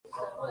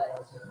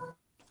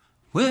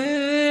Well,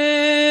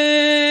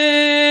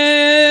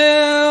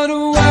 the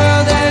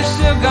world has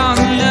still gone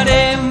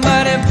nutty,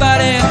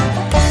 buddy,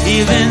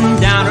 even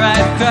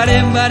downright cruddy,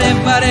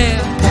 buddy.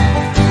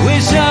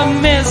 Wish I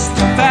missed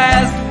the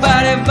past,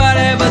 buddy,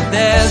 but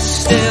there's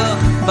still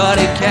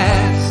buddy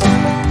cast.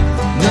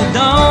 No,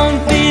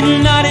 don't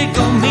be nutty,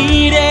 go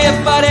meet a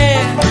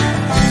buddy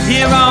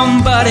here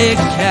on Buddy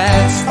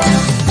Cast.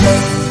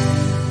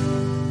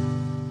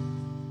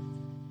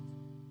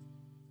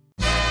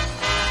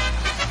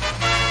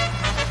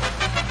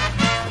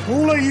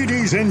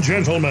 Ladies and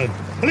gentlemen,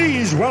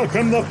 please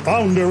welcome the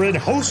founder and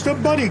host of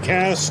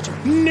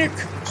BuddyCast, Nick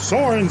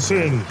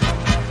Sorensen.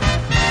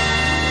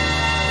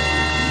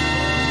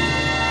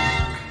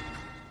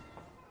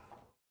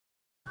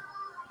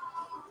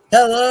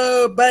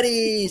 Hello,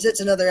 buddies! It's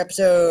another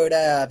episode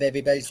of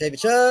everybody's favorite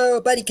show,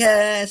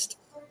 BuddyCast.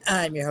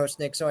 I'm your host,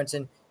 Nick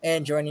Sorensen,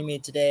 and joining me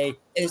today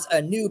is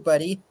a new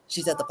buddy.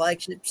 She's at the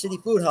Flagship City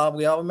Food Hall.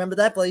 We all remember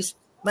that place.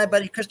 My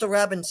buddy, Crystal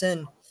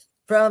Robinson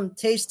from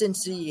Taste and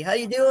See. How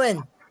you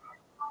doing?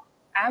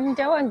 I'm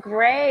doing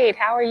great.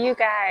 How are you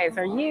guys?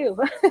 Are you?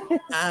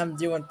 I'm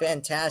doing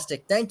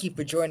fantastic. Thank you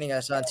for joining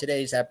us on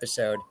today's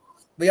episode.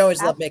 We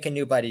always love making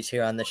new buddies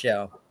here on the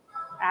show.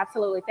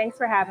 Absolutely. Thanks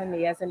for having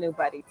me as a new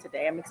buddy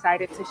today. I'm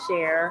excited to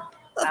share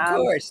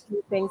a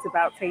few things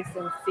about Taste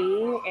and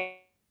See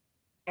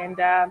and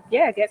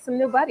get some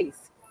new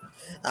buddies.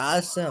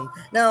 Awesome.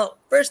 Now,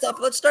 first off,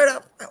 let's start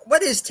off.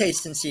 What is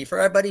Taste and See for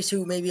our buddies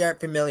who maybe aren't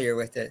familiar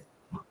with it?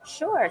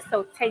 Sure.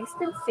 So Taste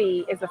and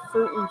See is a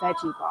fruit and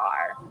veggie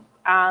bar.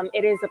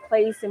 It is a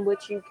place in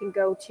which you can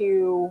go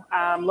to,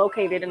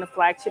 located in the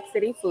Flagship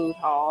City Food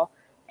Hall,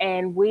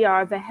 and we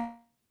are the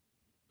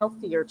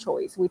healthier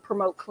choice. We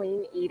promote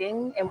clean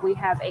eating, and we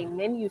have a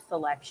menu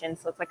selection.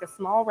 So it's like a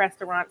small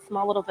restaurant,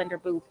 small little vendor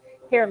booth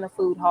here in the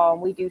food hall.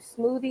 And we do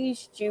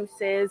smoothies,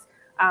 juices,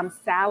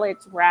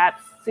 salads,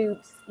 wraps,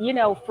 soups,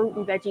 fruit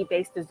and veggie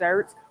based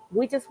desserts.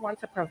 We just want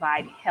to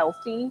provide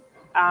healthy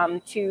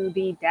to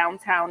the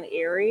downtown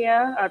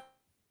area,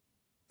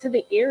 to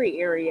the Erie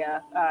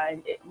area,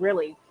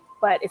 really,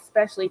 but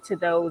especially to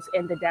those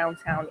in the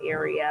downtown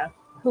area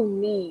who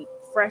need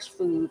fresh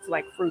foods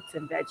like fruits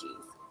and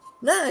veggies.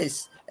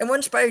 Nice. And what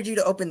inspired you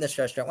to open this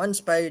restaurant? What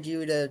inspired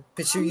you to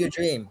pursue your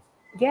dream?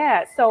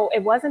 Yeah, so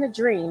it wasn't a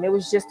dream. It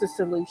was just a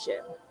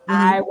solution. Mm-hmm.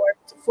 I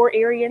worked for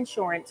Erie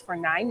Insurance for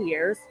 9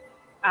 years.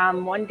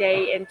 One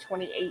day in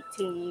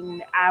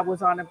 2018, I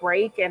was on a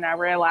break and I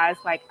realized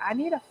I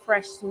need a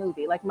fresh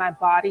smoothie. My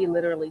body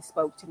literally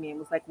spoke to me and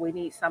was like, we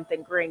need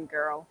something green,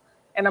 girl.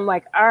 And I'm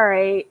like, all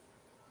right,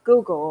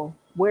 Google,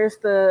 where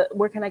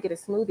can I get a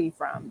smoothie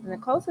from? And the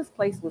closest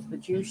place was the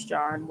Juice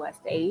Jar in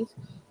West 8th.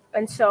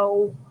 And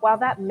so while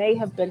that may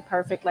have been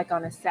perfect,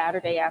 on a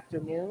Saturday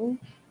afternoon,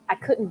 I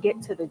couldn't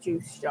get to the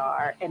Juice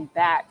Jar and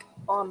back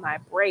on my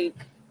break.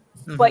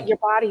 Mm-hmm. But your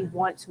body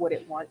wants what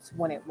it wants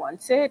when it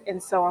wants it.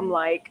 And so I'm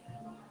like,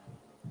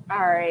 all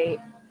right,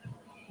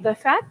 the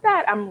fact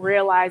that I'm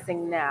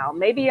realizing now,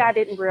 maybe I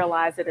didn't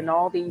realize it in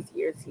all these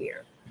years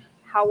here.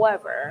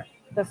 However,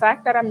 the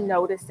fact that I'm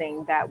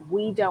noticing that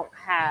we don't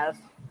have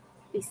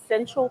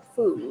essential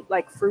food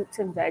like fruits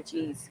and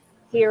veggies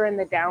here in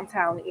the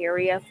downtown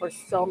area for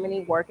so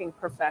many working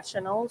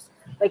professionals,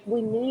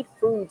 we need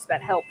foods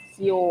that help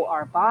fuel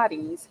our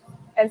bodies.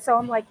 And so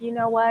I'm like, you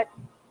know what?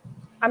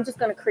 I'm just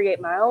going to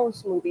create my own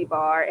smoothie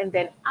bar, and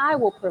then I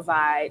will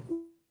provide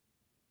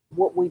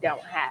what we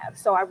don't have.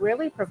 So I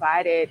really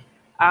provided,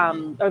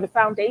 the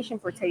foundation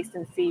for Taste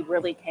and See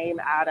really came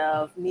out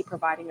of me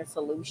providing a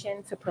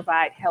solution to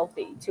provide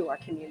healthy to our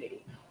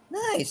community.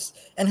 Nice.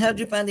 And how did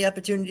you find the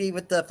opportunity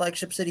with the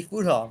Flagship City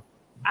Food Hall?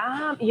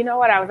 You know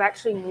what? I was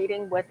actually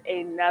meeting with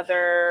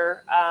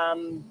another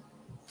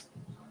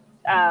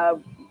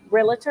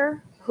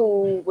realtor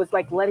who was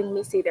letting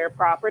me see their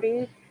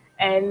property.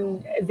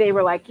 And they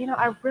were like,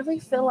 I really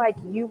feel like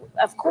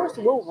of course,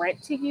 we'll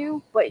rent to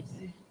you, but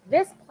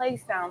this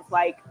place sounds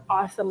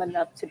awesome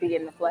enough to be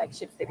in the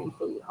Flagship City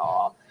Food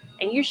Hall.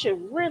 And you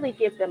should really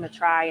give them a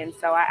try. And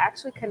so I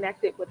actually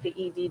connected with the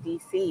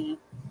EDDC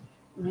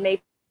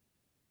maybe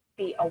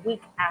a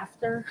week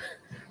after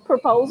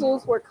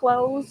proposals were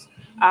closed.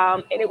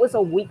 And it was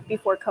a week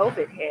before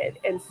COVID hit.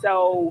 And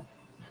so,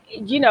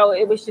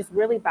 it was just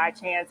really by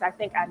chance. I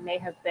think I may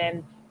have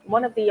been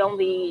one of the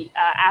only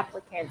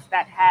applicants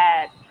that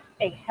had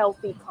a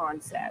healthy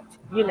concept,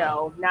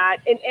 not,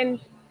 and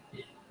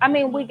I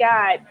mean, we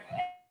got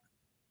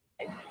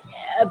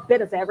a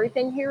bit of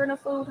everything here in a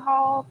food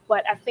hall,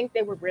 but I think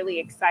they were really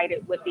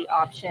excited with the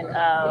option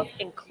of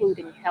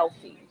including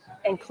healthy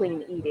and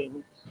clean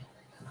eating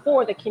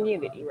for the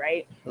community,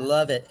 right?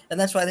 Love it. And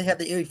that's why they have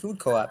the Erie Food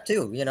Co-op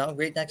too,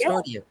 right next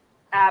door to you.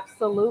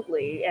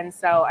 Absolutely. And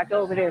so I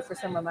go over there for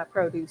some of my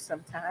produce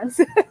sometimes.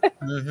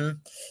 Mm-hmm.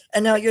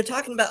 And now you're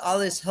talking about all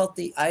these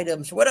healthy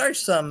items. What are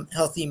some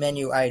healthy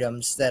menu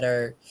items that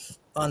are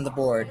on the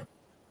board?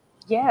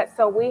 Yeah,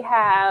 so we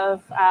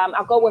have,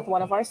 I'll go with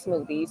one of our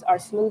smoothies. Our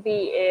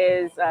smoothie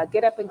is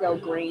Get Up and Go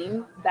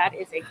Green. That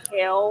is a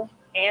kale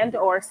and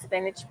or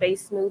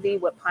spinach-based smoothie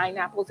with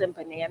pineapples and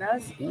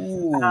bananas.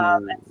 And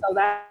so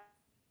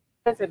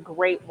is a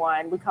great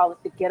one. We call it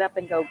the Get Up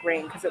and Go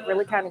Green because it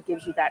really kind of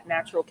gives you that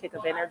natural kick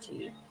of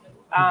energy.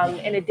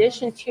 In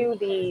addition to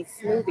the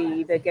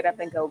smoothie, the Get Up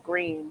and Go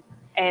Green,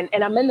 and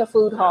I'm in the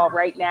food hall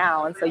right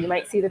now, and so you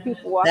might see the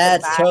people walking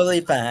That's by.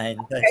 totally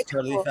fine. That's Okay,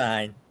 totally cool.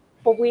 fine.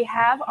 But we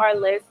have our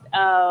list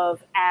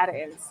of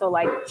add-ins. So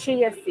like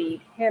chia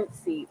seed, hemp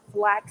seed,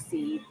 flax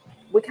seed.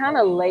 We kind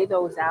of lay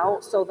those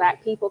out so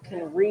that people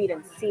can read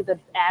and see the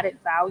added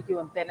value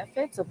and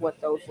benefits of what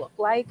those look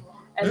like.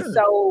 And Mm.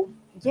 so,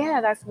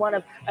 yeah, that's one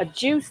of a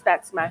juice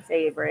that's my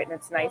favorite, and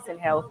it's nice and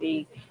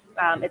healthy.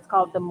 It's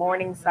called the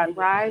Morning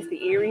Sunrise,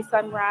 the Erie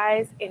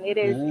Sunrise, and it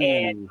is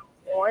an Ooh.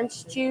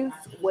 orange juice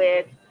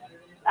with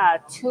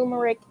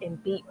turmeric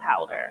and beet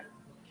powder.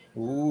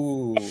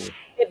 Ooh.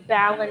 It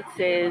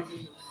balances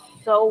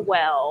so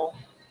well,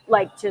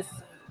 like just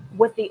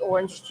with the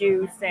orange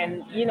juice,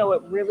 and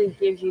it really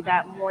gives you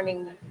that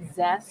morning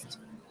zest,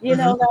 Hmm.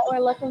 that we're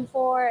looking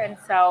for. And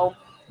so,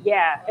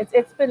 yeah,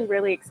 it's been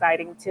really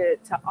exciting to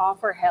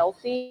offer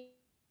healthy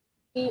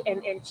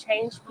and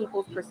change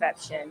people's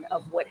perception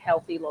of what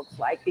healthy looks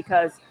like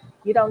because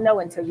you don't know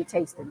until you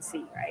taste and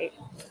see, right?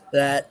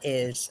 That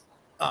is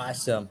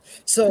awesome.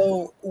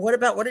 So,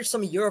 what are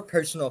some of your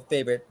personal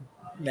favorite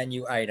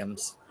menu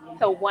items?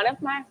 So one of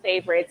my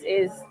favorites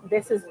is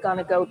this is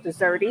gonna go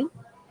desserty.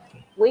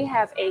 We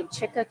have a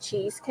Chica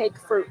cheesecake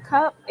fruit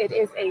cup. It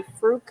is a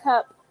fruit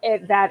cup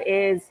that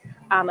is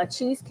a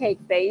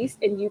cheesecake base,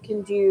 and you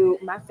can do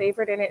my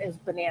favorite in it is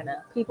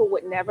banana. People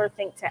would never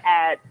think to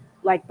add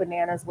like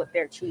bananas with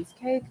their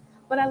cheesecake,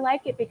 but I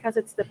like it because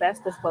it's the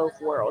best of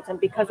both worlds, and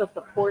because of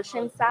the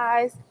portion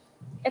size,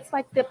 it's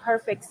like the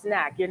perfect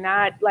snack. You're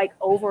not like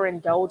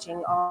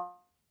overindulging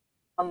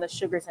on the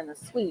sugars and the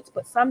sweets,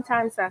 but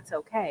sometimes that's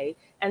okay.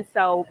 And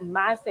so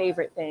my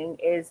favorite thing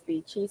is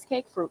the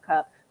cheesecake fruit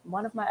cup.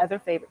 One of my other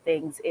favorite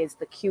things is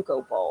the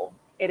Cuco bowl.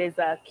 It is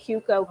a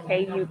Cuco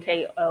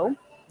Kuko,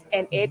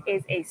 and it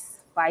is a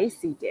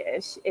spicy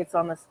dish. It's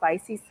on the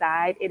spicy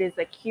side. It is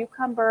a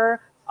cucumber,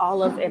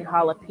 olive, and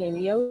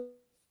jalapeno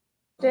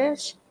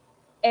dish,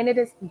 and it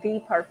is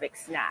the perfect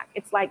snack.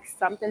 It's like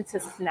something to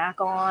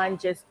snack on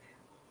just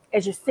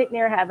as you're sitting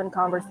there having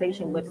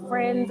conversation with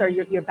friends or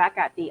you're back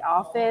at the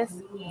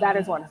office. That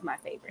is one of my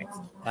favorites.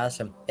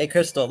 Awesome. Hey,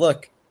 Crystal,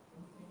 look,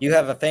 you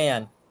have a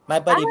fan. My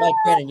buddy Mike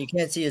Ah, Brennan. You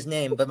can't see his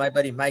name, but my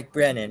buddy Mike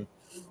Brennan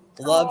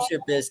loves your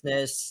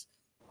business,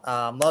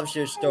 loves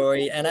your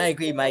story, and I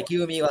agree, Mike.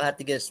 You and me will have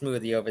to get a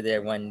smoothie over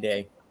there one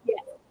day. yeah.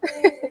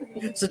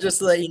 So just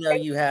to let you know,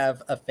 you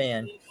have a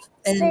fan.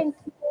 And Thank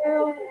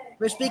you.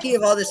 we're speaking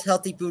of all this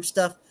healthy food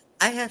stuff.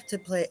 I have to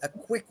play a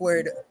quick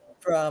word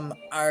from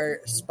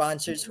our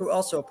sponsors who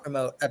also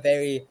promote a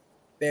very,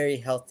 very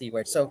healthy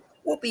word. So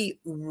we'll be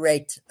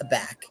right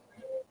back.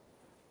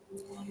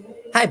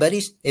 Hi,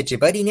 buddies. It's your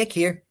buddy Nick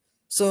here.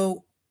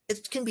 So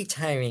it can be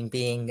tiring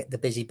being the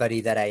busy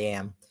buddy that I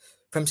am.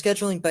 From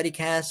scheduling buddy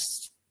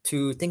casts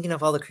to thinking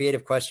of all the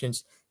creative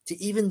questions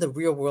to even the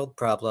real world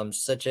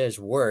problems such as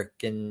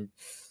work and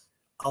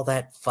all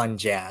that fun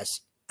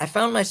jazz. I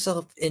found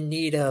myself in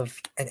need of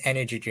an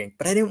energy drink,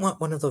 but I didn't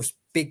want one of those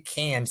big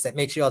cans that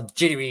makes you all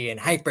jittery and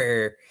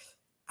hyper.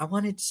 I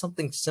wanted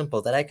something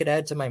simple that I could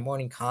add to my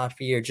morning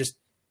coffee or just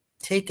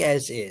take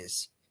as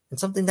is, and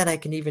something that I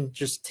can even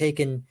just take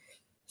and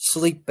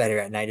sleep better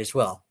at night as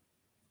well.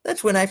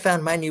 That's when I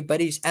found my new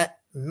buddies at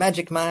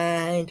Magic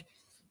Mind.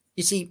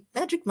 You see,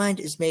 Magic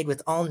Mind is made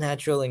with all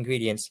natural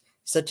ingredients,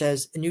 such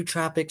as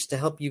nootropics to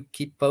help you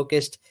keep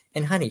focused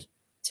and honey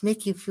to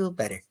make you feel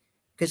better,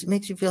 because it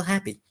makes you feel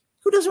happy.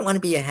 Who doesn't want to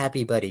be a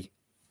happy buddy?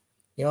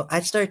 I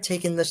started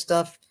taking this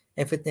stuff,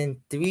 and within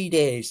 3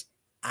 days,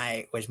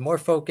 I was more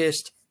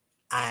focused.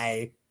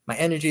 My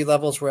energy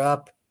levels were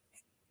up,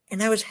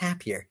 and I was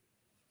happier.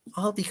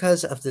 All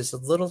because of this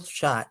little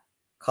shot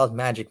called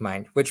Magic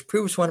Mind, which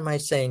proves one of my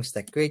sayings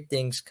that great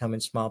things come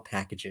in small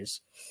packages.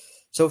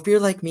 So if you're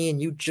like me and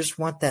you just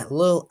want that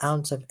little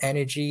ounce of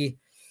energy,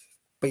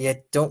 but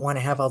yet don't want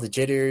to have all the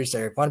jitters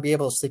or want to be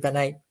able to sleep at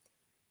night,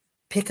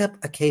 pick up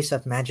a case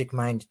of Magic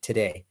Mind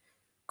today.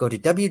 Go to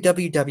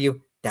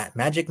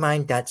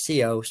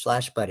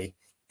www.magicmind.co/buddy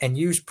and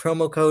use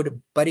promo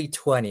code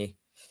BUDDY20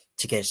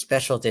 to get a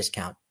special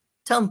discount.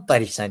 Tell them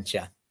Buddy sent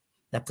you.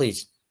 Now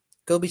please,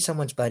 go be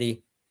someone's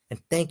buddy, and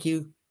thank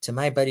you to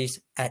my buddies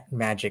at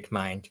Magic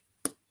Mind.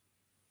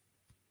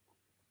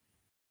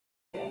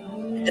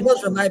 And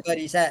those were my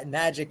buddies at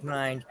Magic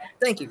Mind.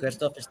 Thank you,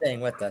 Crystal, for staying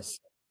with us.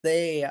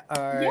 They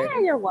are Yeah,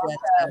 you're welcome.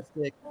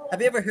 fantastic.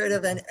 Have you ever heard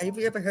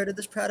of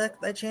this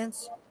product by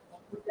chance?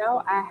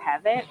 No, I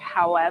haven't.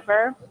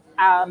 However,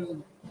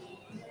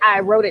 I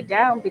wrote it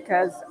down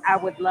because I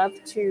would love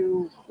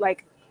to,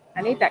 like,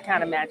 I need that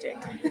kind of magic.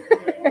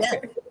 Yeah.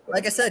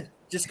 Like I said,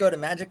 just go to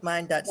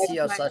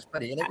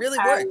magicmind.co/buddy. And it really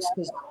I works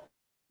because,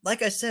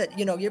 like I said,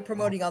 you're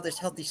promoting all this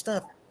healthy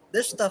stuff.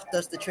 This stuff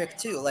does the trick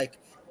too. Like,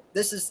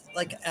 this is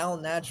like all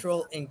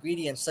natural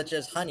ingredients such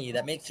as honey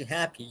that makes you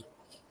happy,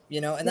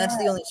 and that's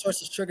the Yeah. only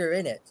source of sugar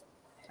in it.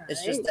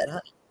 It's just Right. that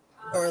honey.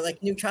 Or like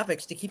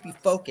nootropics to keep you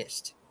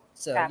focused.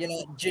 So you're not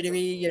Absolutely. jittery,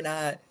 you're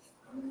not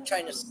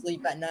trying to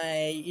sleep at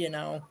night.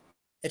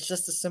 It's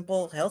just a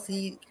simple,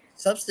 healthy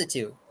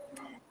substitute.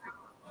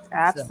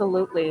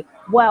 Absolutely.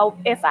 Well,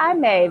 if I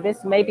may,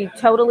 this may be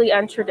totally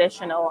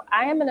untraditional.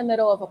 I am in the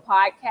middle of a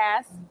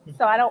podcast,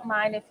 so I don't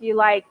mind if you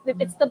like.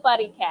 It's the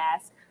Buddy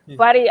Cast.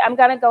 Buddy, I'm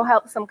gonna go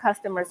help some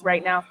customers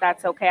right now, if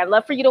that's okay. I'd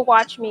love for you to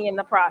watch me in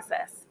the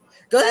process.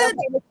 Go ahead.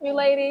 Okay with you,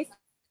 ladies?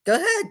 Go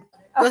ahead.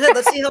 Go ahead.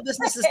 Let's see how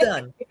business is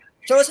done.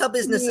 Show us how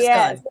business is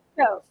done.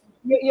 So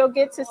you'll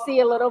get to see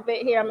a little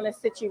bit here. I'm going to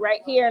sit you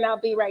right here, and I'll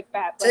be right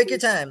back. Take your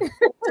time.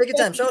 Take your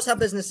time. Show us how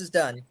business is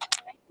done.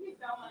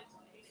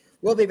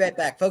 We'll be right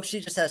back, folks. She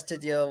just has to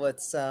deal with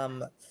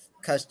some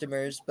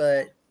customers,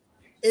 but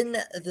in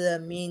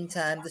the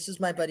meantime, this is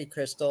my buddy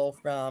Crystal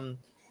from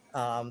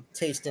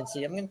Taste and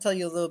See. I'm going to tell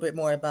you a little bit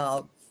more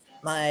about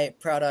my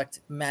product,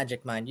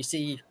 Magic Mind. You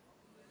see,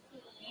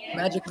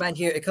 Magic Mind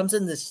here, it comes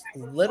in this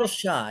little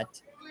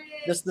shot,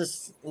 just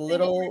this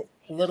little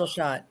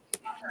shot,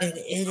 and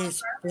it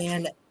is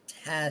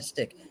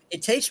fantastic.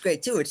 It tastes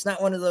great too. It's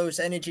not one of those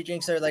energy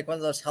drinks that are like one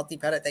of those healthy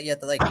products that you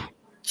have to like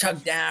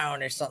chug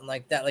down or something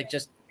like that. Like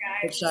just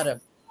a shot of,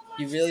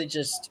 you really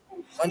just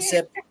one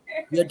sip,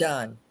 you're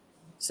done.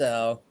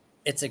 So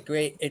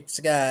it's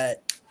got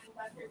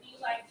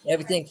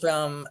everything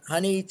from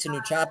honey to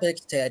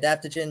nootropics to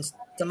adaptogens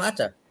to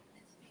matcha.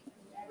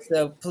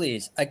 So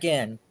please,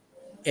 again,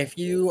 if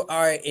you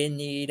are in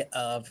need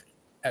of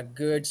a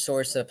good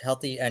source of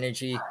healthy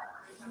energy,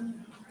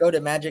 go to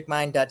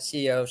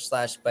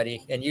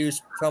magicmind.co/buddy and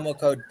use promo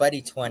code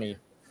buddy20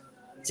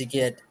 to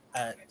get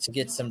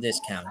some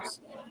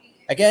discounts.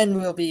 Again,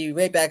 we'll be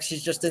right back.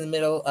 She's just in the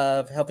middle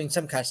of helping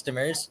some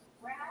customers,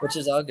 which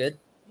is all good.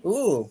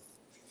 Ooh,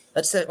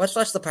 let's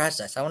watch the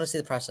process. I want to see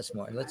the process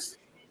more. Let's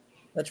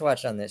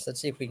watch on this.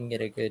 Let's see if we can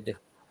get a good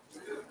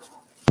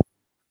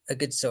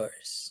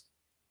source.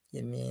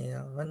 Give me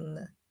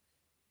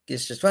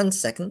just 1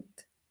 second.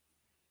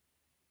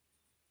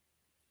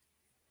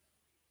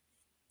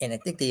 And I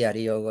think the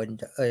audio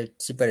would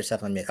she put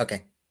herself on mute.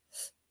 Okay.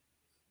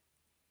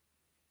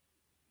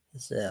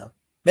 So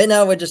right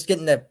now we're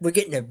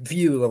getting a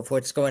view of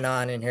what's going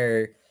on in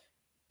her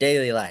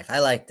daily life. I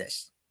like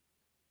this.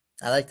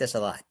 I like this a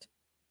lot.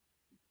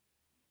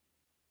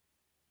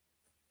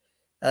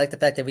 I like the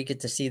fact that we get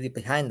to see the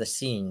behind the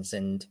scenes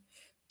and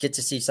get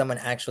to see someone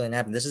actually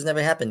happen. This has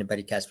never happened to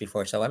BuddyCast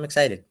before, so I'm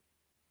excited.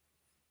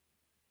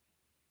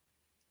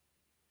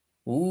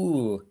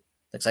 Ooh,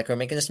 looks like we're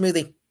making a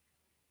smoothie.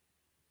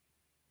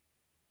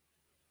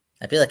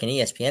 I feel like an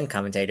ESPN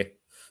commentator.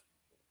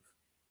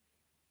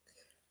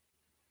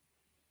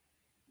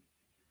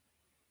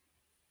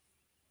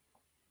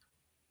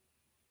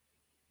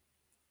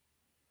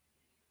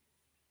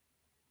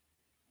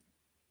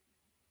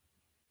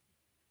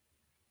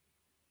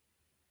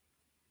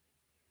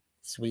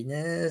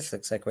 Sweetness,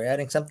 looks like we're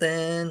adding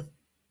something.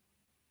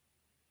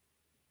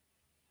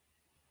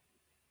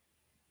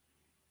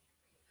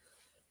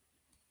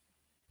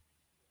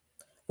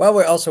 While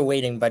we're also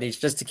waiting, buddies,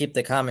 just to keep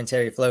the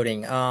commentary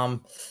floating.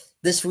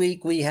 This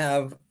week we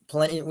have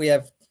plenty. We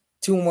have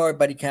 2 more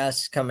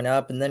BuddyCasts coming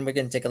up, and then we're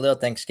going to take a little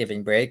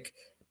Thanksgiving break.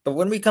 But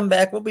when we come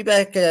back, we'll be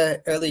back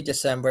early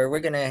December.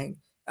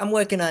 I'm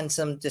working on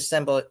some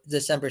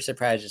December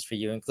surprises for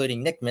you,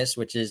 including Nickmas,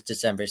 which is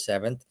December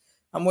 7th.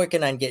 I'm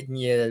working on getting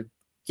you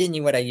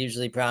what I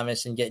usually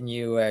promise and getting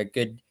you a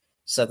good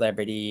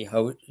celebrity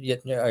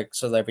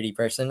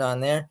person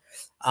on there.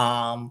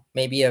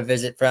 Maybe a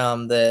visit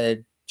from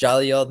the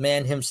jolly old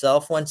man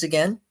himself once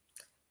again.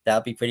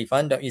 That'll be pretty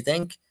fun, don't you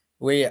think?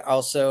 We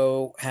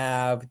also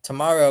have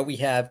tomorrow, we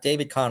have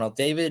David Connell.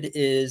 David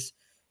is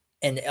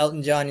an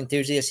Elton John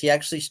enthusiast. He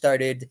actually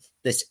started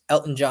this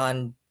Elton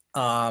John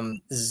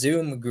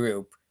Zoom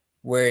group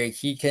where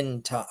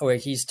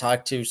he's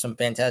talked to some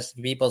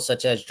fantastic people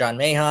such as John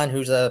Mahon,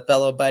 who's a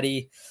fellow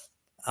buddy.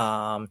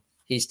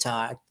 He's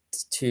talked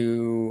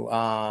to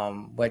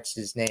what's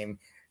his name?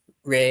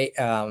 Ray.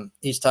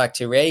 He's talked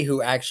to Ray,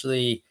 who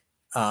actually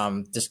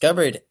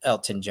discovered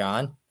Elton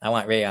John. I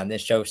want Ray on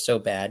this show so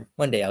bad.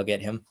 One day I'll get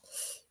him.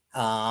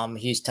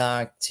 He's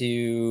talked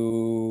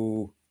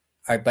to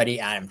our buddy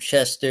Adam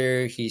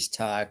Chester. He's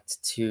talked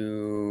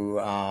to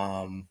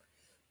a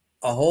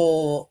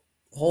whole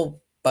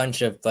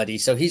bunch of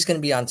buddies. So he's going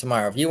to be on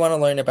tomorrow. If you want to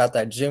learn about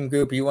that Zoom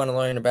group, you want to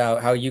learn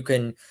about how you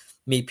can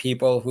meet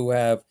people who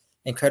have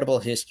incredible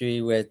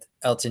history with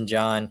Elton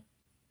John,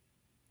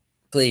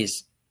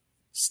 please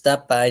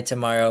stop by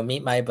tomorrow.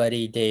 Meet my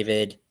buddy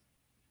David.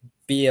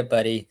 Be a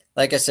buddy.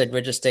 Like I said,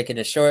 we're just taking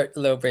a short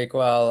little break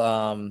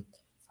while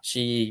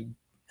she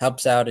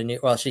helps out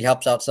she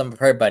helps out some of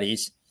her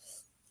buddies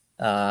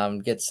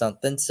get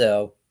something.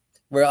 So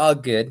we're all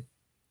good.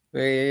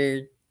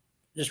 We're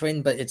just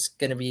waiting, but it's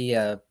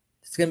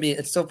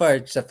so far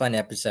it's a fun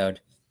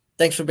episode.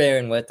 Thanks for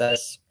bearing with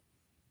us.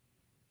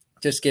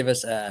 Just give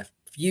us a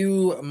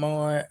few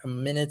more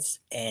minutes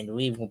and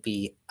we will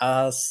be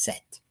all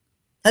set.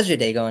 How's your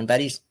day going,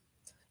 buddies?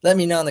 Let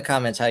me know in the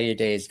comments how your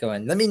day is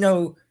going. Let me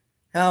know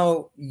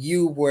how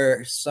you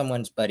were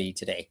someone's buddy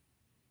today.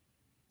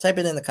 Type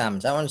it in the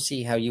comments. I want to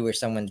see how you were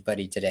someone's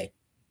buddy today.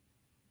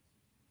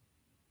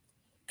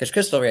 Because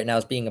Crystal right now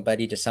is being a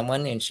buddy to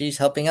someone, and she's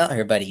helping out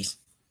her buddies.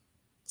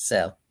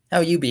 So, how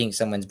are you being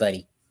someone's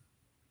buddy?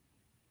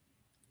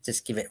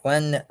 Just give it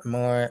one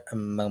more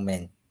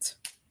moment.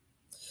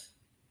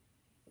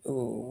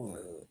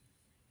 Ooh.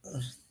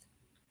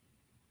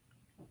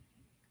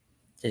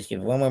 Just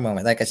give it one more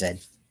moment, like I said.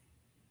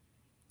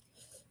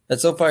 But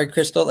so far,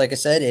 Crystal, like I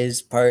said,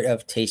 is part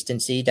of Taste and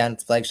See down at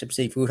the Flagship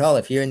City Food Hall.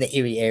 If you're in the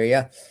Erie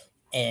area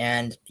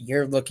and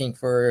you're looking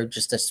for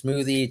just a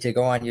smoothie to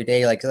go on your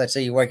day, like let's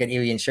say you work at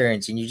Erie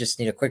Insurance and you just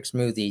need a quick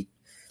smoothie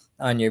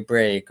on your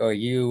break, or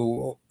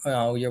you're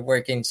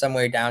working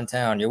somewhere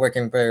downtown, you're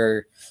working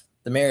for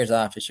the mayor's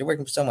office, you're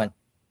working for someone,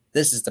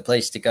 this is the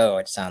place to go,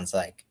 it sounds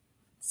like.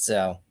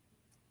 So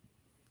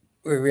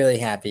we're really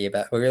happy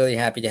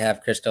to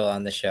have Crystal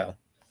on the show.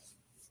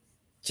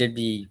 Should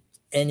be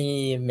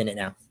any minute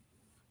now.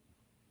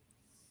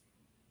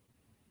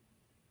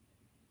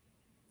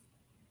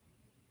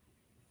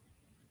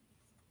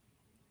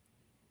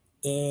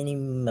 Any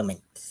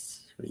moment.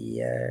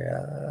 We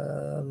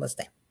are almost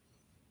there.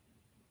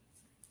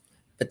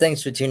 But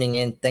thanks for tuning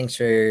in. Thanks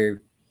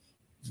for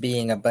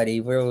being a buddy.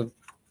 We'll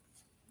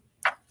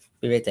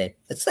be right there.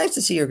 It's nice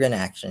to see her in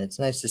action. It's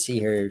nice to see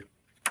her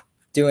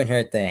doing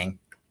her thing.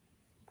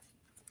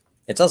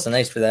 It's also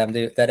nice for them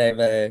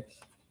that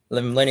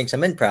I'm learning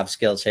some improv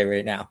skills here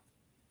right now.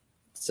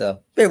 So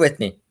bear with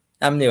me.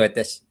 I'm new at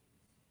this.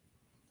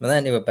 Well,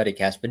 not new at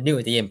BuddyCast, but new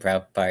at the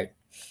improv part.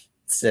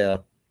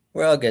 So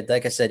we're all good.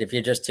 Like I said, if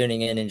you're just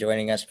tuning in and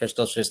joining us,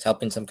 Crystal's just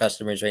helping some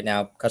customers right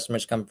now.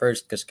 Customers come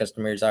first because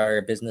customers are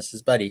our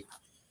business's buddy.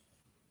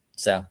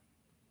 So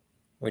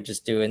we're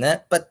just doing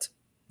that, but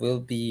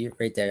we'll be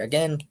right there.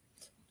 Again,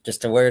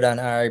 just a word on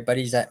our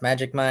buddies at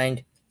Magic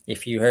Mind.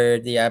 If you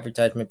heard the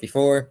advertisement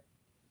before,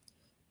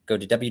 go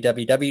to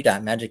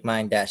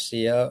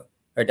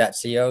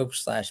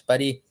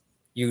www.magicmind.co/buddy.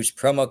 Use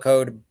promo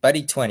code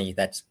BUDDY20.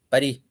 That's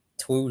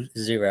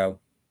BUDDY20.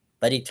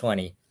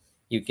 BUDDY20.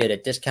 You get a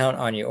discount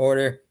on your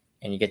order,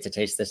 and you get to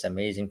taste this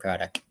amazing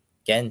product.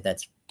 Again,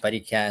 that's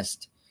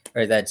BuddyCast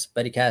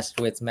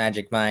with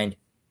Magic Mind,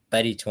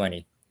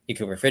 BUDDY20. You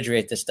can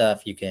refrigerate this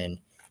stuff. You can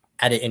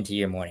add it into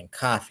your morning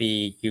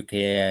coffee. You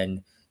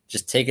can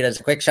just take it as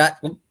a quick shot.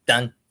 Oop,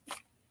 done.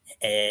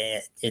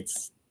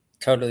 It's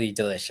totally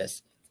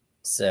delicious.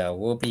 So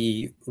we'll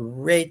be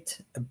right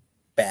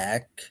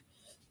back.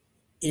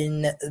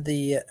 In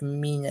the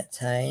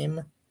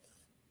meantime,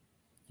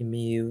 give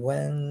me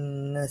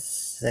 1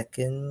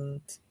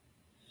 second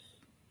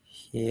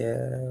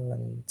here.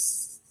 1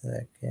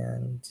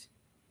 second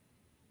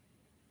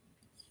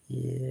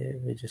here.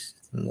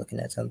 I'm looking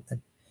at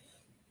something.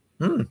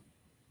 Did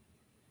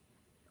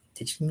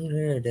she mute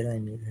her or did I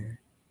mute her?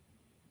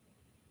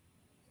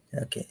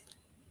 Okay.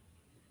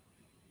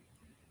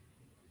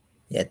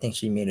 Yeah, I think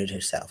she muted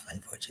herself,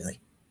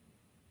 unfortunately.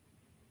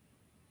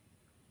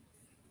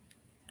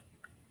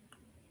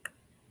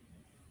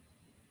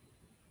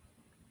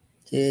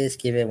 Just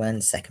give it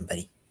 1 second,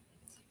 buddy.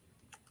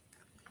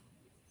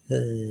 Let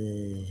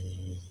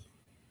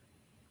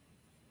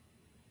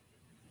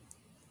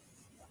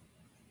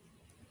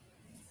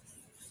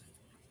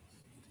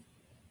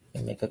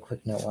me make a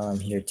quick note while I'm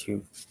here,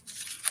 too.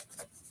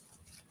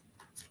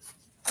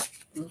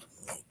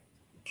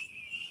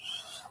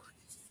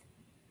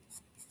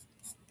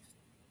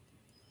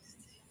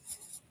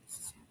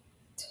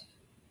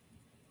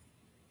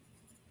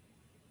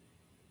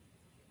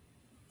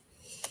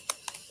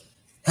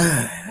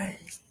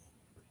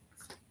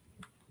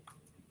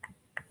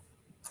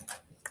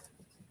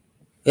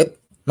 Yep,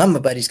 Mama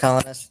Buddy's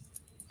calling us.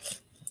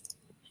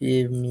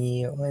 Give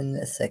me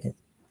 1 second.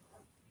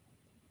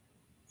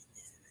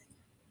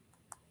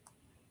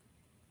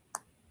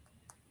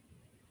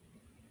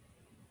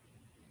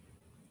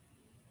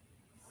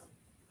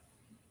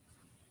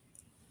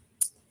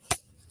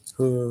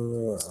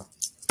 Cool.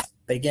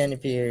 But again,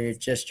 if you're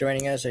just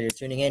joining us or you're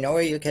tuning in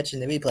or you're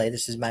catching the replay,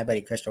 this is my buddy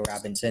Crystal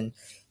Robinson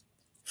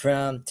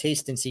from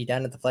Taste and See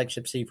down at the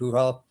Flagship City Food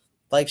Hall.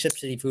 Flagship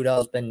City Food Hall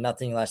has been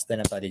nothing less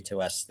than a buddy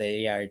to us.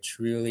 They are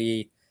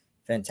truly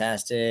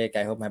fantastic.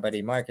 I hope my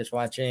buddy Mark is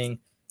watching.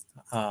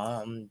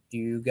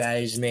 You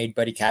guys made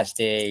BuddyCast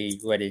Day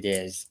what it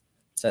is.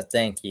 So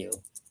thank you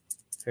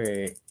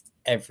for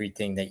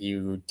everything that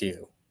you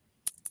do.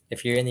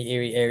 If you're in the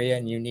Erie area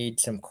and you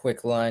need some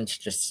quick lunch,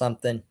 just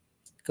something,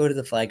 go to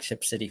the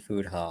Flagship City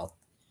Food Hall.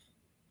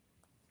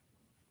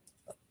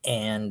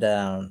 And,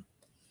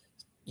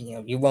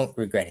 you won't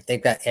regret it.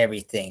 They've got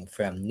everything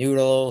from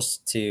noodles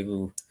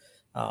to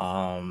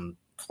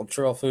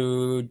cultural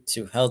food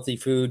to healthy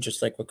food,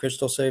 just like what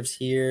Crystal serves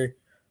here,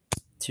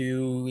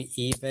 to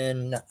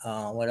even,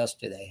 what else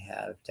do they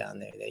have down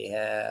there? They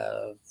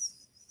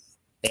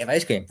have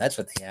ice cream. That's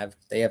what they have.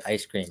 They have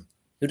ice cream.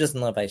 Who doesn't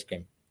love ice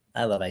cream?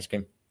 I love ice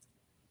cream.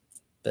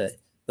 But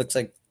looks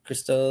like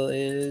Crystal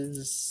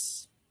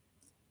is...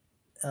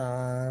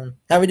 how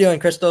are we doing,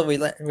 Crystal? We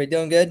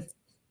doing good?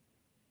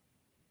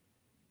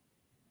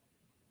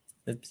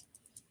 Oops.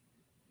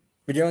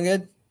 We're doing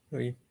good?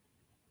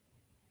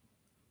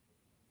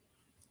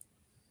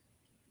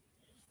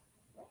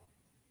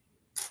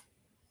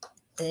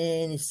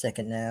 Any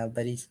second now,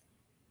 buddies.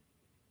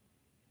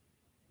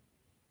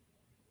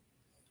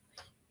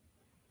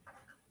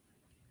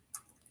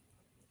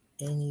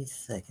 Any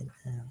second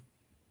now.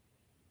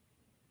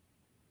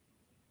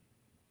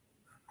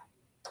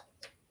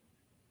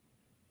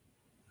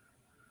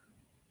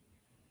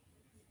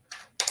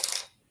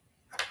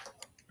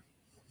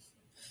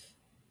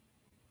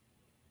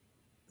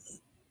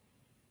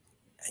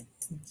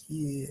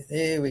 Yeah,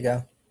 there we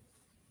go.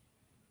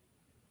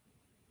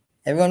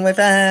 Everyone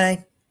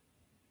Wi-Fi.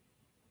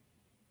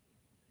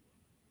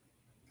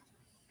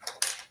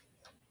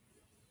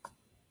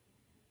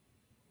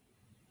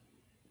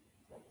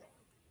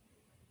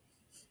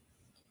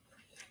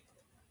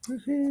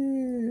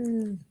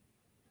 Woohoo.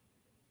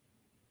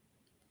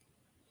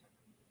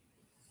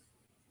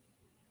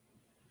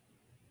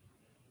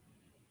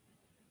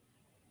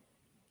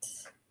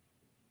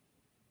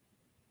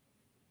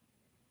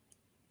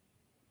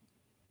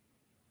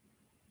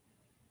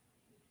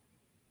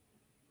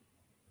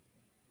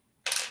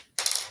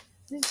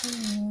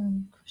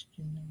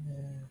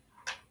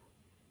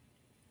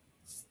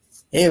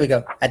 Here we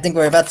go. I think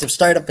we're about to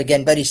start up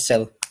again, buddies,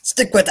 so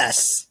stick with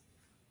us.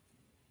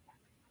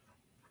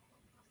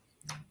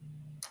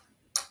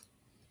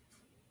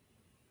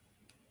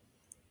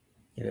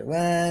 Give it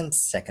 1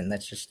 second.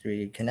 Let's just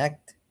reconnect.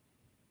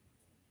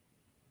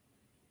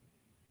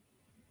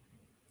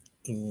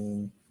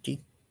 In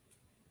 3,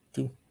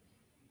 2.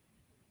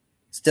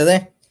 Still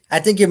there? I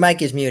think your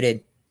mic is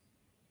muted.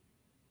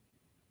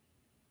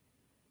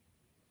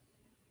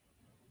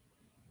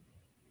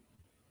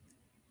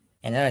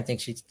 And now I think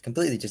she's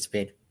completely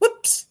disappeared.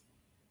 Whoops.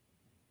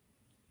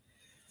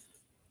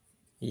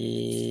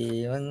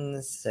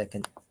 1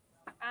 second.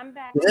 I'm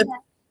back.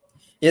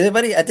 Yeah,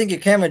 buddy. I think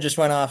your camera just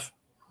went off.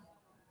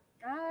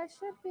 I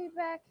should be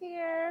back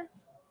here.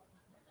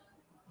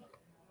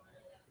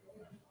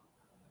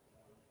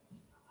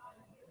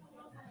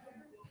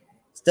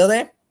 Still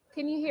there?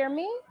 Can you hear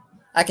me?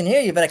 I can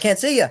hear you, but I can't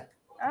see you.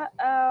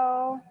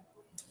 Uh-oh.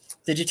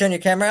 Did you turn your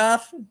camera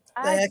off?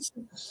 I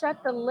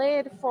shut the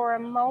lid for a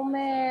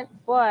moment,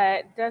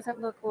 but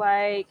doesn't look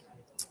like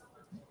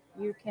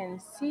you can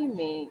see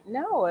me.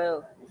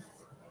 No.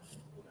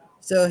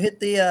 So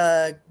hit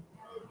the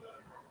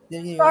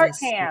start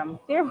cam.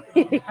 There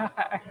we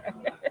are.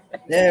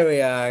 There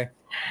we are.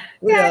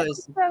 I'm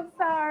so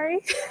sorry.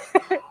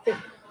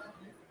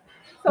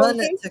 Fun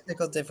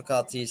technical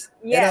difficulties.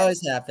 Yes. It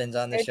always happens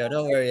on the show.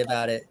 Don't worry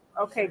about it.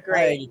 Okay,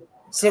 great. Right.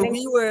 So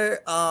we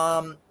were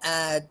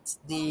at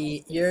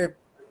your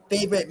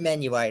favorite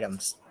menu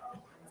items.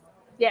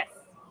 Yes.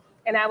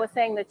 And I was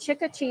saying the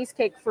Chicka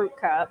cheesecake fruit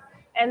cup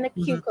and the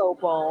Cuco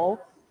bowl,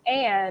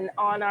 and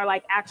on our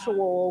like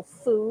actual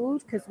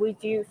food, because we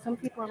do, some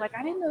people are like,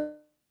 I didn't know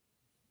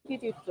you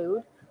do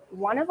food.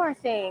 One of our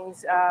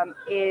things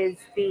is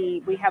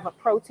we have a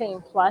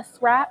protein plus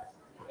wrap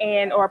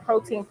or a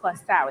protein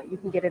plus salad. You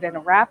can get it in a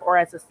wrap or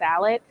as a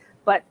salad,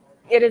 but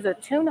it is a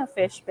tuna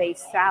fish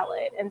based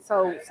salad. And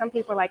so some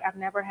people are like, I've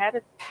never had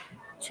a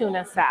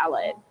tuna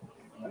salad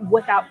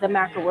without the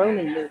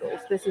macaroni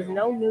noodles. This is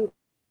no noodles.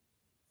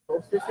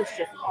 This is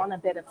just on a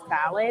bit of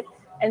salad.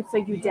 And so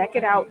you deck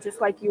it out just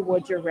like you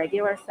would your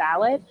regular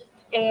salad.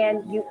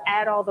 And you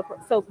add all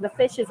so the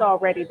fish is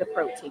already the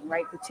protein,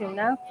 right? The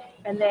tuna.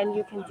 And then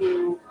you can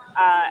do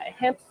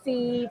hemp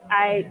seed.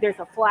 There's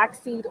a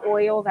flaxseed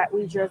oil that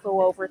we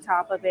drizzle over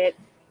top of it.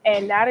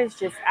 And that is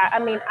just,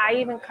 I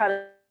even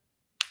cut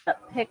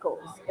up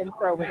pickles and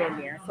throw it in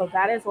there. So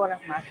that is one of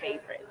my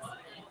favorites.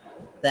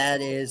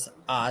 That is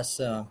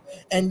awesome.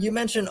 And you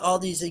mentioned all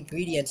these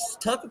ingredients.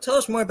 Tell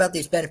us more about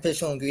these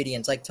beneficial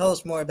ingredients. Like, tell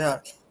us more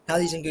about how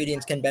these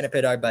ingredients can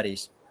benefit our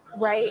buddies.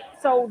 Right.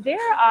 So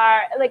there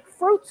are, like,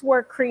 fruits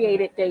were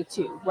created day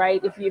 2,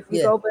 right? If you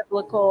go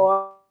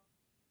biblical,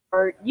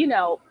 or,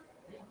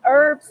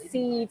 herbs,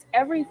 seeds,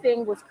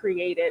 everything was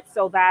created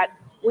so that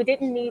we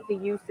didn't need the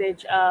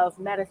usage of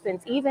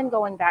medicines. Even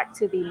going back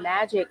to the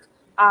magic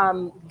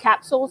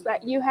capsules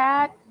that you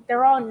had,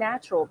 they're all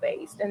natural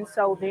based. And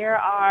so there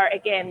are,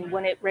 again,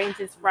 when it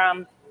ranges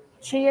from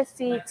chia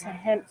seed to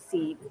hemp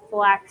seed,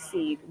 flax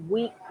seed,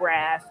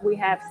 wheatgrass, we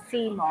have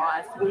sea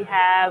moss, we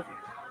have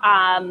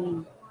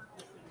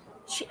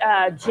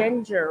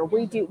ginger.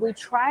 We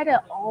try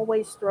to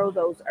always throw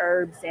those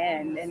herbs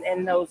in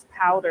and those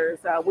powders.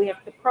 We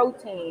have the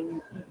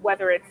protein,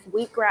 whether it's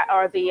wheatgrass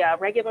or the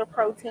regular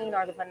protein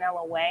or the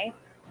vanilla whey.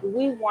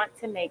 We want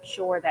to make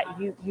sure that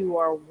you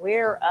are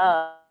aware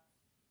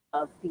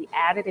of the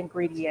added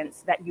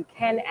ingredients that you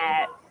can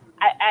add.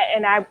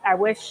 I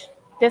wish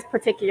this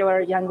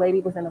particular young lady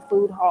was in a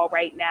food hall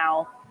right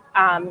now.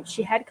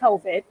 She had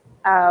COVID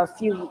a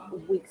few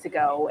weeks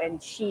ago,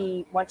 and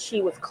once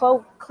she was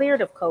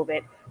cleared of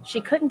COVID,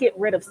 she couldn't get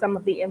rid of some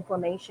of the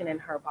inflammation in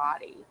her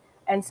body.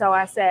 And so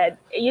I said,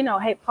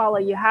 hey, Paula,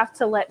 you have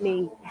to let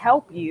me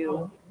help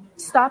you.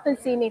 Stop and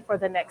see me for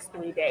the next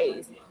 3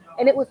 days.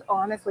 And it was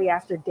honestly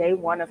after day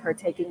 1 of her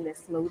taking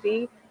this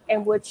smoothie,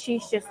 in which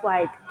she's just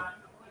like,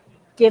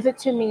 give it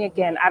to me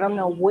again. I don't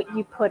know what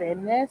you put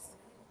in this,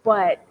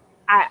 but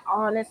I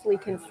honestly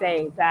can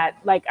say that,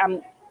 like,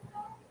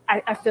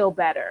 I feel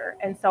better.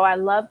 And so I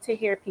love to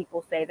hear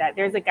people say that.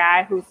 There's a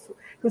guy who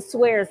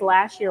swears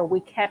last year we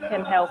kept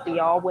him healthy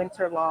all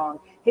winter long.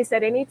 He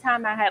said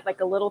anytime I had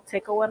like a little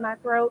tickle in my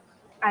throat,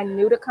 I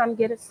knew to come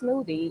get a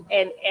smoothie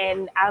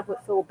and I would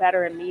feel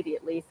better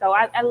immediately. So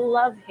I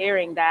love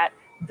hearing that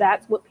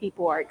that's what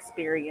people are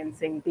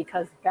experiencing,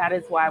 because that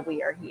is why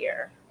we are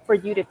here, for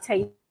you to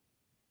taste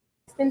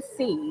and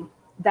see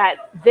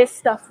that this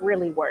stuff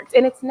really works,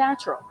 and it's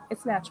natural.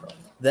 It's natural.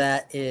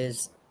 That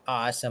is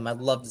awesome. I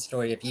love the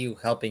story of you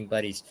helping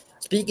buddies.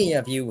 Speaking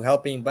of you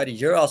helping buddies,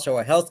 you're also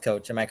a health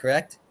coach. Am I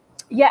correct?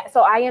 Yeah,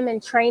 so I am in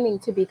training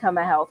to become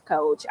a health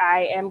coach.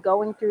 I am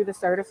going through the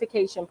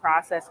certification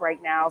process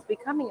right now of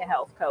becoming a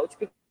health coach,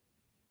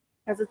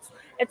 because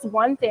it's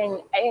one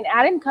thing, and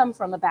I didn't come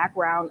from a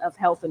background of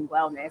health and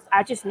wellness.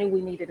 I just knew we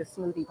needed a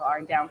smoothie bar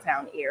in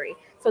downtown Erie.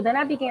 So then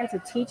I began to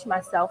teach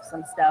myself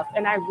some stuff,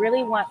 and I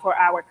really want for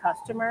our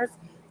customers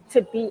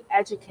to be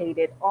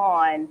educated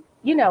on,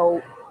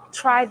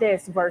 try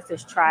this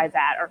versus try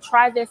that, or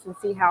try this and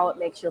see how it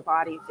makes your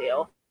body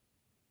feel.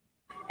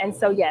 And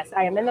so, yes,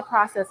 I am in the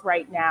process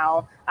right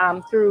now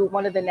through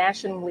one of the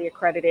nationally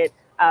accredited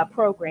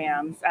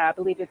programs. I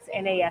believe it's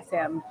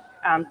NASM,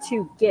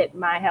 to get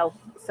my health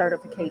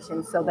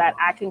certification so that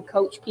I can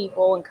coach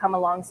people and come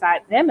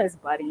alongside them as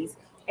buddies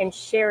and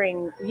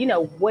sharing,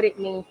 what it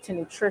means to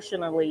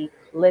nutritionally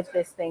live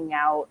this thing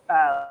out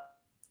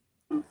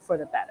for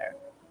the better.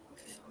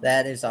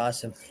 That is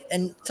awesome.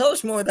 And tell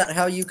us more about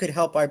how you could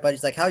help our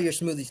buddies, like how your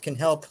smoothies can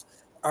help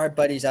our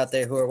buddies out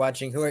there who are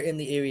watching, who are in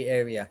the Erie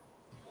area.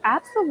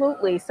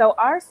 Absolutely. So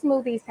our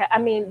smoothies,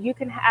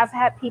 I've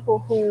had people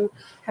who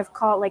have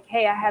called like,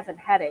 hey, I have a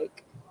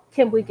headache.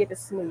 Can we get a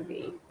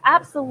smoothie?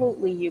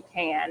 Absolutely, you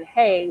can.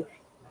 Hey,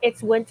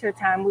 it's winter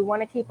time. We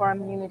want to keep our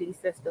immunity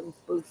systems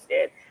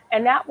boosted.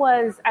 And that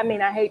was, I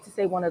hate to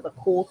say one of the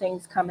cool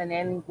things coming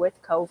in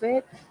with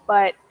COVID,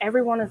 but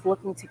everyone is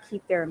looking to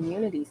keep their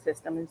immunity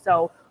system. And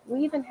so we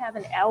even have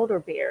an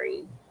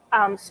elderberry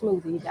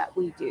smoothie that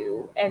we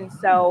do. And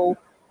so,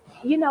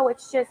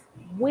 it's just,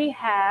 we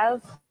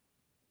have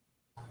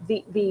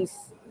the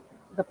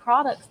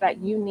products that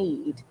you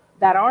need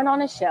that aren't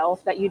on a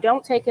shelf, that you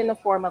don't take in the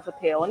form of a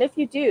pill. And if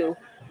you do,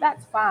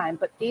 that's fine.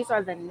 But these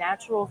are the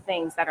natural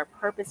things that are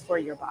purpose for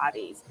your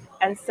bodies.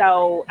 And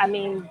so,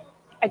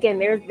 again,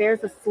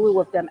 there's a slew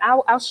of them.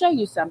 I'll show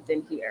you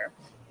something here.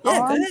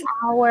 Yeah, on go ahead.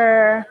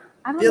 Our,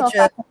 I don't Field know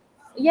trip.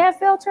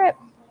 field trip.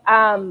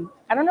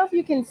 I don't know if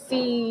you can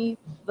see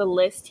the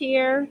list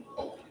here.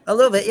 A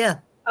little bit, yeah.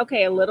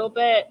 Okay, a little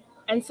bit.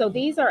 And so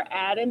these are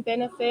add-in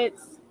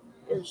benefits.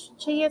 There's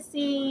chia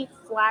seed,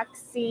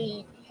 flax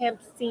seed, hemp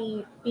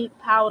seed, beet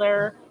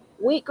powder,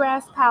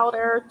 wheatgrass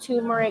powder,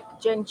 turmeric,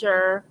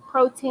 ginger,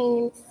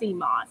 protein, sea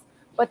moss.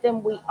 But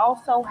then we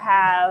also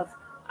have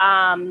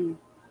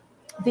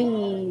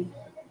the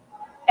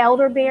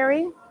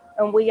elderberry,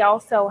 and we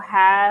also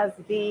have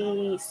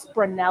the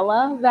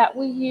spinella that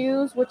we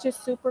use, which is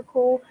super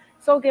cool.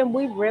 So again,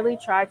 we really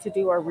try to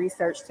do our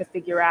research to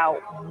figure out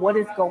what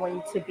is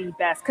going to be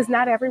best, because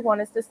not everyone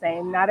is the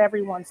same. Not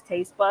everyone's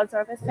taste buds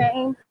are the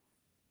same.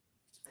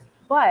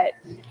 But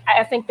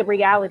I think the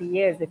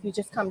reality is, if you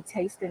just come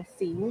taste and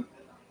see,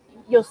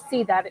 you'll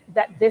see that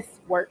this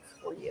works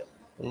for you.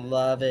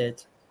 Love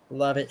it.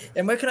 Love it.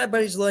 And where can our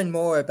buddies learn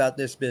more about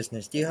this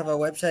business? Do you have a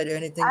website or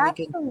anything we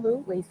can?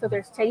 Absolutely. So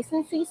there's Taste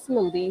and See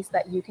Smoothies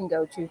that you can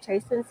go to,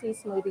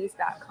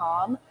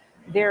 tasteandseesmoothies.com.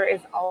 There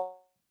is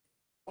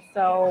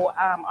also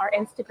our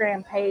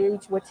Instagram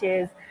page, which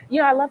is,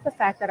 I love the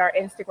fact that our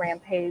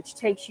Instagram page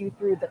takes you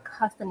through the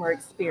customer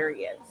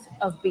experience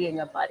of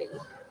being a buddy.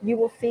 You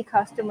will see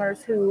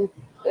customers who,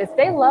 if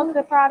they love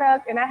the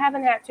product, and I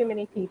haven't had too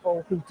many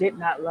people who did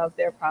not love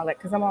their product,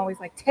 because I'm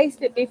always like,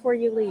 taste it before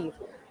you leave.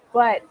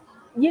 But,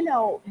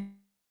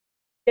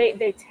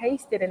 they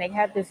taste it and they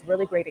have this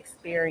really great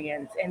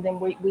experience. And then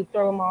we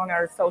throw them on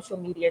our social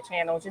media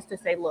channels just to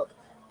say, look,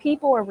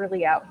 people are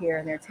really out here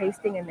and they're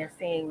tasting and they're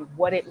seeing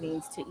what it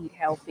means to eat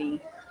healthy,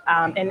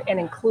 and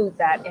include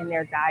that in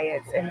their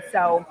diets. And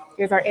so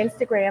there's our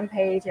Instagram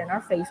page and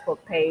our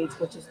Facebook page,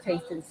 which is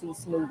Taste and See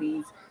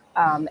Smoothies,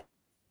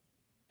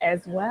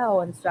 as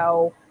well. And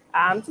so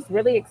I'm just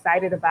really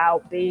excited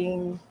about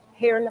being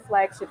here in the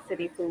Flagship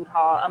City Food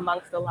Hall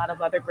amongst a lot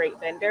of other great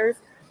vendors,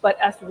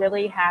 but us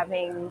really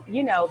having,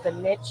 the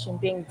niche and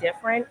being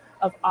different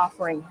of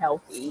offering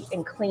healthy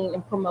and clean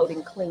and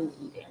promoting clean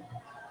eating.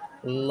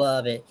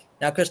 Love it.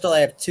 Now, Crystal, I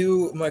have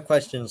two more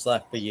questions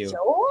left for you.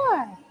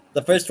 Sure.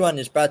 The first one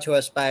is brought to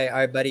us by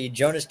our buddy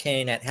Jonas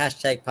Kane at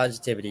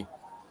 #Positivity.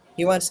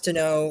 He wants to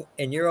know,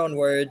 in your own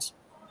words,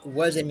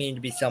 what does it mean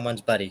to be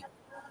someone's buddy?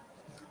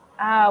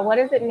 What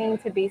does it mean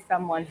to be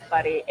someone's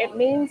buddy? It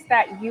means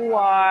that you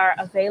are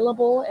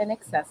available and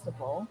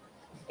accessible.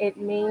 It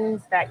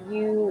means that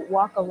you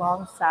walk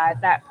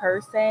alongside that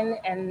person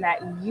and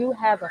that you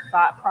have a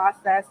thought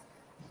process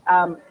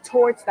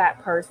towards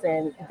that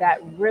person that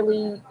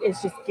really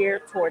is just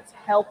geared towards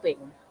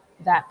helping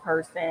that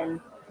person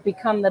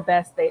become the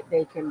best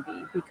they can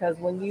be. Because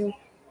when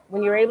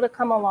you're able to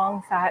come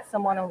alongside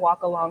someone and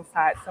walk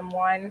alongside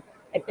someone,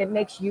 it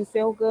makes you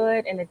feel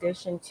good in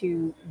addition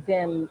to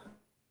them,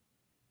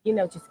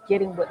 just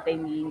getting what they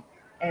need.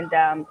 And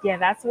yeah,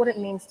 that's what it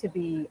means to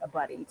be a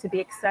buddy, to be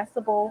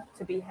accessible,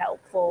 to be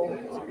helpful,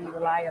 to be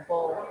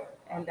reliable.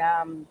 And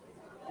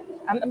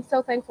I'm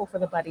so thankful for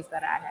the buddies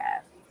that I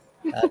have.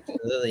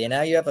 Absolutely. And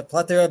now you have a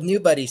plethora of new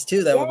buddies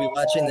too that will be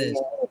watching this.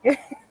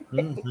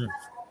 Mm-hmm.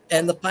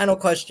 And the final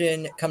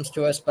question comes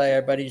to us by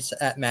our buddies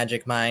at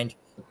Magic Mind,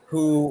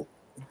 who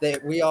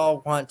we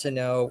all want to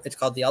know. It's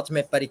called the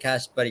Ultimate Buddy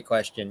Cast Buddy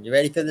Question. You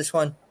ready for this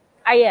one?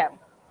 I am.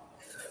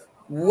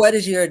 What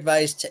is your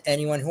advice to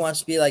anyone who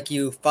wants to be like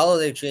you, follow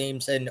their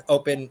dreams, and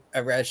open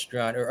a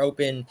restaurant or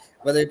open,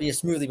 whether it be a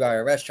smoothie bar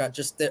or a restaurant,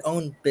 just their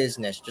own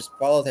business, just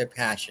follow their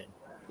passion?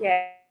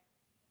 Yeah.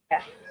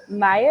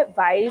 My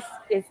advice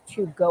is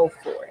to go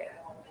for it.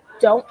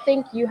 Don't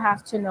think you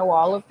have to know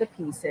all of the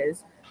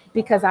pieces,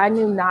 because I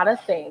knew not a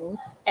thing,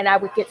 and I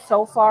would get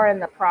so far in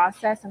the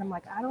process and I'm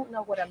like, I don't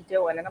know what I'm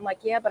doing. And I'm like,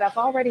 yeah, but I've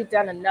already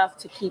done enough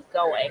to keep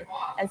going.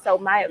 And so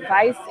my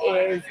advice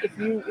is, if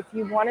you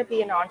want to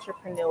be an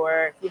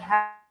entrepreneur, if you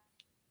have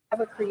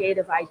a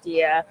creative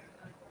idea,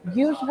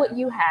 use what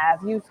you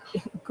have.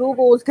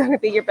 Google is going to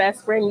be your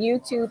best friend.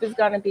 YouTube is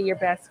going to be your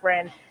best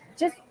friend.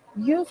 Just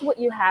use what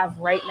you have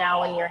right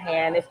now in your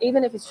hand,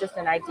 even if it's just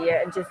an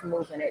idea, and just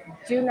move in it.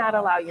 Do not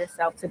allow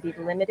yourself to be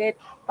limited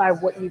by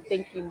what you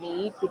think you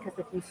need, because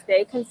if you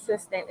stay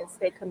consistent and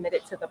stay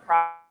committed to the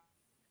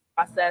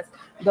process,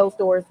 those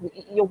doors,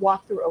 you'll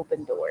walk through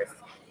open doors.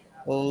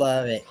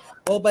 Love it.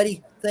 Well,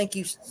 buddy, thank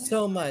you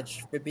so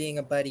much for being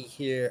a buddy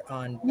here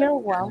on. You're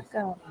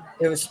welcome.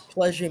 It was a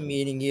pleasure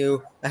meeting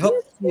you. I hope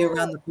to see you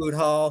around the food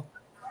hall.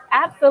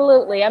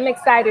 Absolutely. I'm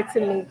excited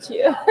to meet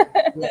you.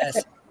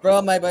 Yes. For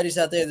all my buddies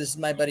out there, this is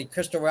my buddy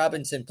Crystal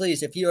Robinson.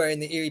 Please, if you are in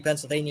the Erie,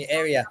 Pennsylvania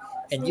area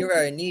and you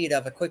are in need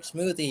of a quick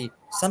smoothie,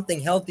 something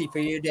healthy for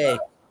your day,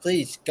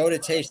 please go to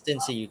Taste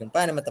and See. You can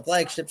find them at the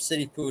flagship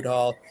City Food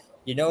Hall.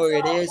 You know where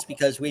it is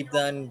because we've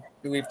done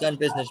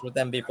business with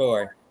them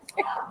before.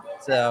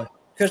 So,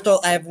 Crystal,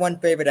 I have one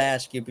favor to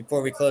ask you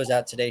before we close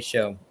out today's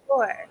show.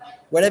 Sure.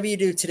 Whatever you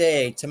do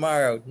today,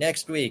 tomorrow,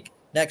 next week,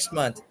 next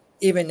month,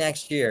 even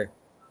next year,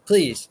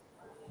 please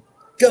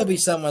go be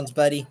someone's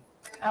buddy.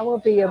 I will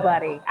be your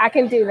buddy. I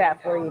can do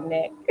that for you,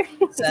 Nick.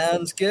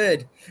 Sounds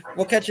good.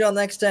 We'll catch you all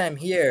next time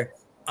here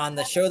on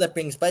the show that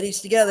brings buddies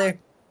together,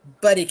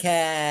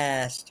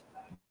 BuddyCast.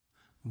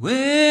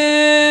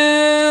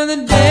 Well, the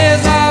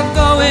days are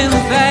going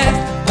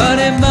fast,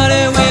 buddy,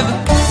 we've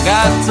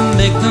got to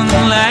make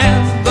them